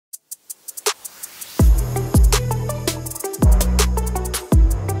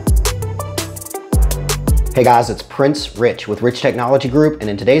Hey guys, it's Prince Rich with Rich Technology Group, and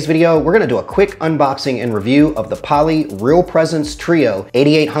in today's video, we're gonna do a quick unboxing and review of the Poly RealPresence Trio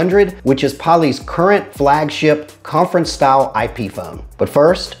 8800, which is Poly's current flagship conference-style IP phone. But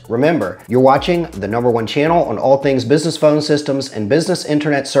first, remember, you're watching the #1 channel on all things business phone systems and business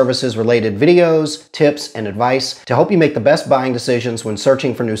internet services related videos, tips, and advice to help you make the best buying decisions when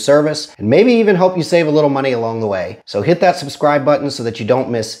searching for new service, and maybe even help you save a little money along the way. So hit that subscribe button so that you don't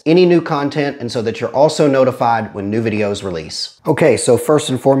miss any new content and so that you're also notified when new videos release. Okay, so first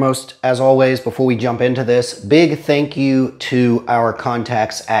and foremost, as always, before we jump into this, big thank you to our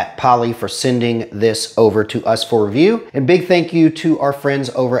contacts at Poly for sending this over to us for review, and big thank you to our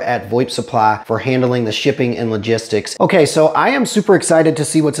friends over at VoIP Supply for handling the shipping and logistics. Okay, so I am super excited to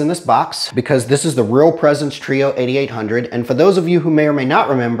see what's in this box because this is the RealPresence Trio 8800, and for those of you who may or may not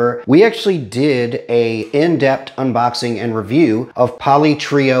remember, we actually did a in-depth unboxing and review of Poly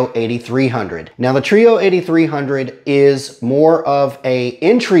Trio 8300. Now the Trio 8300 is more of a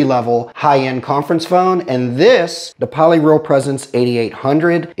entry-level high-end conference phone, and this, the Poly RealPresence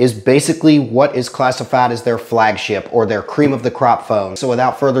 8800, is basically what is classified as their flagship or their cream of the crop phone. So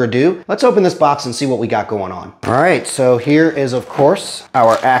without further ado, let's open this box and see what we got going on. All right, so here is of course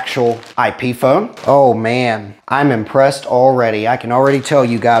our actual IP phone. Oh man, I'm impressed already. I can already tell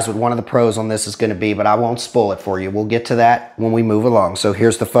you guys what one of the pros on this is going to be, but I won't spoil it for you. We'll get to that when we move along. So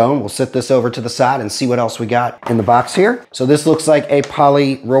here's the phone. We'll set this over to the side and see what else we got in the box here. So this looks like a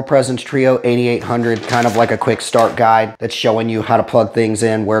Poly RealPresence Trio 8800, kind of like a quick start guide that's showing you how to plug things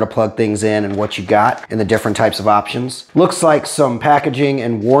in, where to plug things in, and what you got, and the different types of options. Looks like some packaging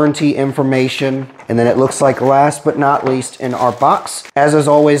and warranty information. And then it looks like last but not least in our box, as is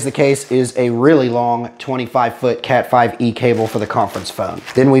always the case, is a really long 25-foot Cat5e cable for the conference phone.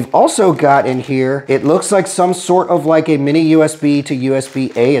 Then we've also got in here, it looks like some sort of like a mini USB to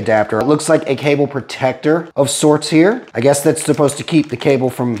USB-A adapter. It looks like a cable protector of sorts here. I guess that's supposed to keep the cable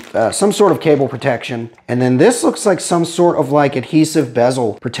from some sort of cable protection. And then this looks like some sort of like adhesive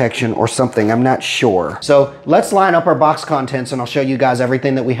bezel protection or something, I'm not sure. So let's line up our box contents and I'll show you guys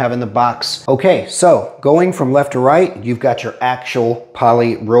everything that we have in the box. Okay, so going from left to right, you've got your actual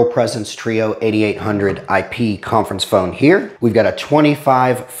Poly RealPresence Trio 8800 IP conference phone here. We've got a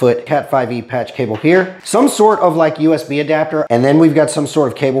 25-foot Cat5e patch cable here, some sort of like USB adapter, and then we've got some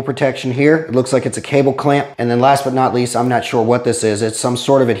sort of cable protection here. It looks like it's a cable clamp. And then last but not least, I'm not sure what this is. It's some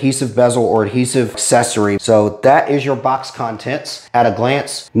sort of adhesive bezel or adhesive accessory. So that is your box contents at a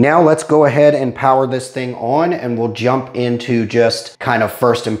glance. Now let's go ahead and power this thing on and we'll jump into just kind of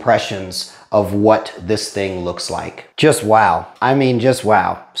first impressions of what this thing looks like. Just wow. I mean, just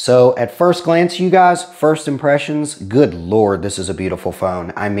wow. So at first glance, you guys, first impressions, good Lord, this is a beautiful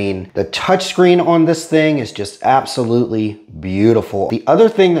phone. I mean, the touchscreen on this thing is just absolutely beautiful. The other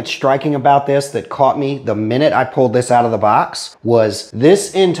thing that's striking about this that caught me the minute I pulled this out of the box was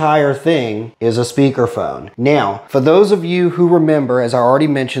this entire thing is a speakerphone. Now, for those of you who remember, as I already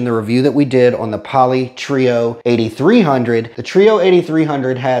mentioned, the review that we did on the Poly Trio 8300, the Trio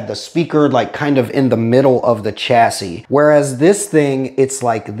 8300 had the speaker like kind of in the middle of the chassis. Whereas this thing, it's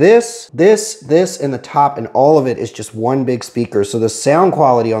like this in the top, and all of it is just one big speaker. So the sound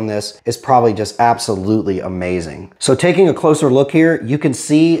quality on this is probably just absolutely amazing. So taking a closer look here, you can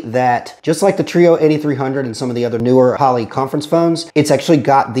see that just like the Trio 8300 and some of the other newer Poly conference phones, it's actually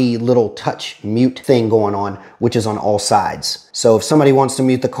got the little touch mute thing going on, which is on all sides. So if somebody wants to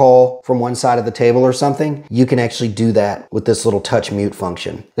mute the call from one side of the table or something, you can actually do that with this little touch mute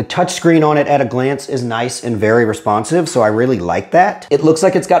function. The touch screen on it at a glance is nice and very responsive, so I really like that. It looks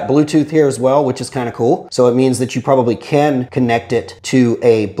like it's got Bluetooth here as well, which is kind of cool. So it means that you probably can connect it to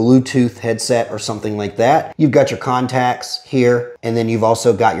a Bluetooth headset or something like that. You've got your contacts here, and then you've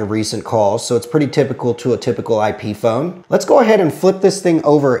also got your recent calls. So it's pretty typical to a typical IP phone. Let's go ahead and flip this thing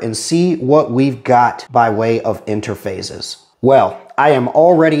over and see what we've got by way of interfaces. Well, I am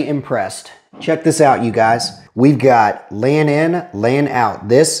already impressed. Check this out, you guys. We've got LAN in, LAN out.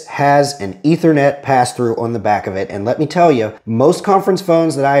 This has an Ethernet pass-through on the back of it. And let me tell you, most conference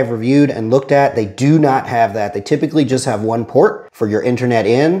phones that I have reviewed and looked at, they do not have that. They typically just have one port for your internet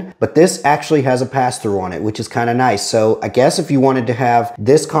in, but this actually has a pass-through on it, which is kind of nice. So I guess if you wanted to have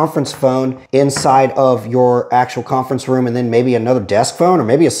this conference phone inside of your actual conference room and then maybe another desk phone or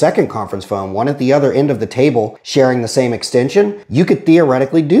maybe a second conference phone, one at the other end of the table sharing the same extension, you could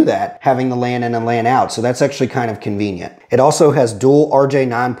theoretically do that, having the LAN in and LAN out. So that's actually kind of convenient. It also has dual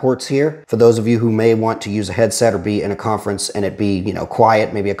RJ9 ports here for those of you who may want to use a headset or be in a conference and it be, you know,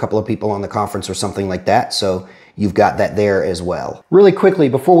 quiet, maybe a couple of people on the conference or something like that. So you've got that there as well. Really quickly,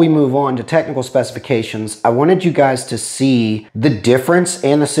 before we move on to technical specifications, I wanted you guys to see the difference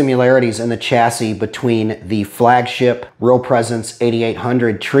and the similarities in the chassis between the flagship RealPresence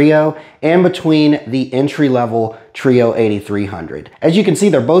 8800 Trio and between the entry-level Trio 8300. As you can see,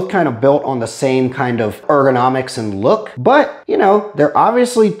 they're both kind of built on the same kind of ergonomics and look, but you know, they're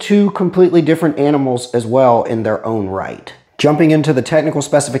obviously two completely different animals as well in their own right. Jumping into the technical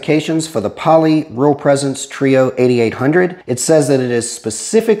specifications for the Poly RealPresence Trio 8800, it says that it is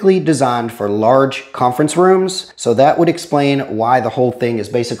specifically designed for large conference rooms. So that would explain why the whole thing is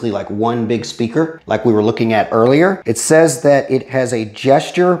basically like one big speaker, like we were looking at earlier. It says that it has a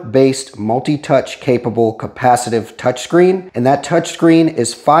gesture-based multi-touch capable capacitive touchscreen, and that touchscreen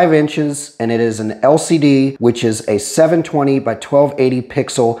is 5 inches and it is an LCD, which is a 720 by 1280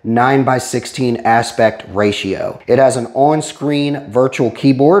 pixel 9 by 16 aspect ratio. It has an on-screen virtual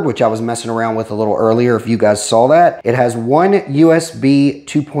keyboard, which I was messing around with a little earlier if you guys saw that. It has one USB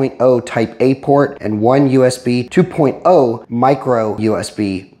 2.0 Type A port and one USB 2.0 micro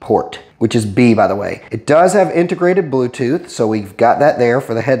USB port, which is B, by the way. It does have integrated Bluetooth, so we've got that there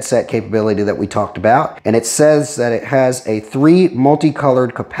for the headset capability that we talked about. And it says that it has a 3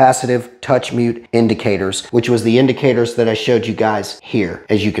 multicolored capacitive touch mute indicators, which was the indicators that I showed you guys here,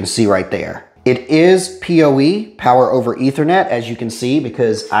 as you can see right there. It is PoE, power over Ethernet, as you can see,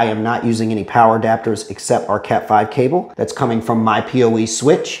 because I am not using any power adapters except our Cat5 cable that's coming from my PoE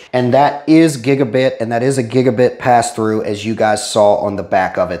switch. And that is gigabit, and that is a gigabit pass-through, as you guys saw on the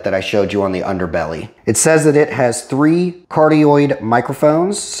back of it that I showed you on the underbelly. It says that it has 3 cardioid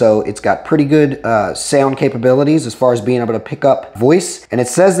microphones, so it's got pretty good sound capabilities as far as being able to pick up voice. And it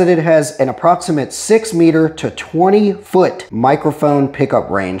says that it has an approximate 6 meter to 20 foot microphone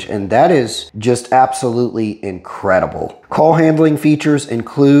pickup range, and that is just absolutely incredible. Call handling features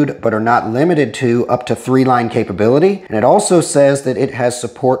include, but are not limited to, up to 3-line capability. And it also says that it has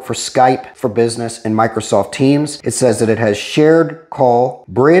support for Skype for Business and Microsoft Teams. It says that it has shared call,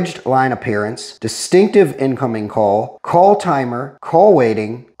 bridged line appearance, distinctive incoming call timer, call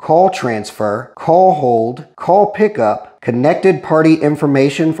waiting, call transfer, call hold, call pickup, connected party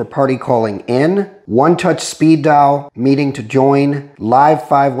information for party calling in, one-touch speed dial, meeting to join, live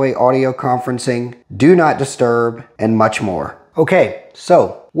 5-way audio conferencing, do not disturb, and much more. Okay,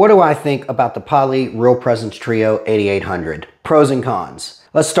 so what do I think about the Poly RealPresence Trio 8800? Pros and cons.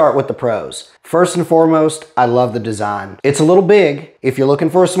 Let's start with the pros. First and foremost, I love the design. It's a little big. If you're looking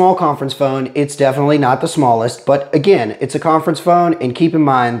for a small conference phone, it's definitely not the smallest, but again, it's a conference phone, and keep in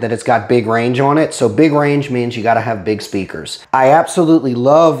mind that it's got big range on it, so big range means you gotta have big speakers. I absolutely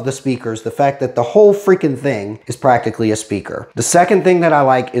love the speakers, the fact that the whole freaking thing is practically a speaker. The second thing that I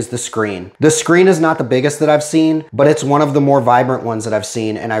like is the screen. The screen is not the biggest that I've seen, but it's one of the more vibrant ones that I've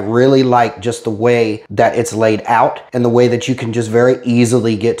seen, and I really like just the way that it's laid out and the way that you can just very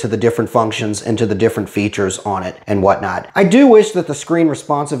easily get to the different functions and to the different features on it and whatnot. I do wish that the screen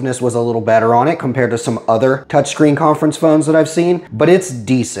responsiveness was a little better on it compared to some other touchscreen conference phones that I've seen, but it's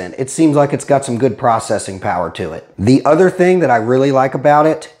decent. It seems like it's got some good processing power to it. The other thing that I really like about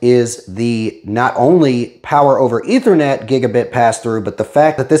it is the not only power over Ethernet gigabit pass-through, but the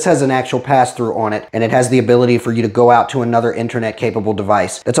fact that this has an actual pass-through on it, and it has the ability for you to go out to another internet-capable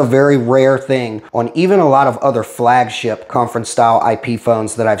device. That's a very rare thing on even a lot of other flagship conference-style IP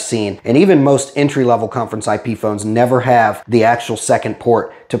phones that I've seen, and even most entry-level conference IP phones never have the actual second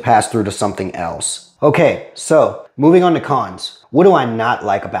port to pass through to something else. Okay, so moving on to cons. What do I not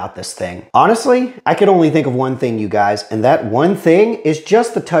like about this thing? Honestly, I could only think of one thing, you guys, and that one thing is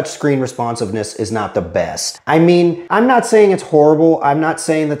just the touchscreen responsiveness is not the best. I mean, I'm not saying it's horrible. I'm not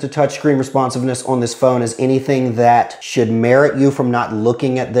saying that the touchscreen responsiveness on this phone is anything that should merit you from not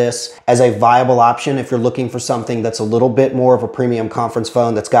looking at this as a viable option if you're looking for something that's a little bit more of a premium conference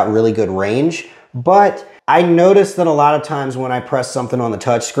phone that's got really good range. But I noticed that a lot of times when I press something on the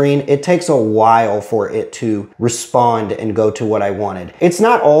touchscreen, it takes a while for it to respond and go to what I wanted. It's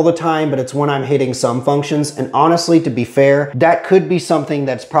not all the time, but it's when I'm hitting some functions. And honestly, to be fair, that could be something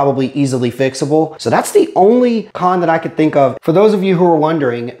that's probably easily fixable. So that's the only con that I could think of. For those of you who are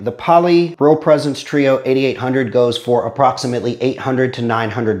wondering, the Poly RealPresence Trio 8800 goes for approximately $800 to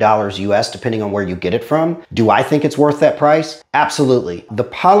 $900 US, depending on where you get it from. Do I think it's worth that price? Absolutely. The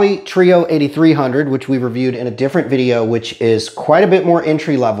Poly Trio 8300, which we reviewed in a different video, which is quite a bit more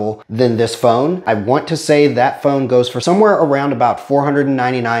entry level than this phone. I want to say that phone goes for somewhere around about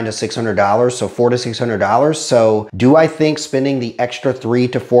 $499 to $600, so $400 to $600. So do I think spending the extra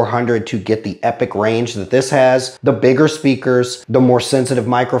 $300 to $400 to get the epic range that this has, the bigger speakers, the more sensitive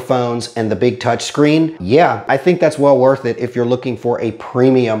microphones, and the big touch screen? Yeah, I think that's well worth it if you're looking for a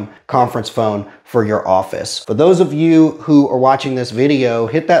premium conference phone for your office. For those of you who are watching this video,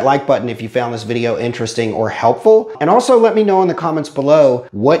 hit that like button if you found this video interesting or helpful. And also let me know in the comments below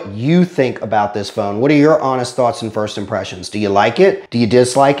what you think about this phone. What are your honest thoughts and first impressions? Do you like it? Do you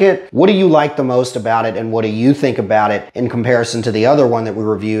dislike it? What do you like the most about it, and what do you think about it in comparison to the other one that we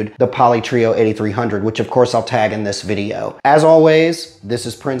reviewed, the Poly Trio 8300, which of course I'll tag in this video. As always, this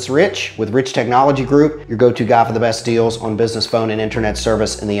is Prince Rich with Rich Technology Group, your go-to guy for the best deals on business phone and internet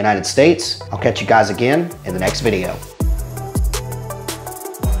service in the United States. I'll catch you guys again in the next video.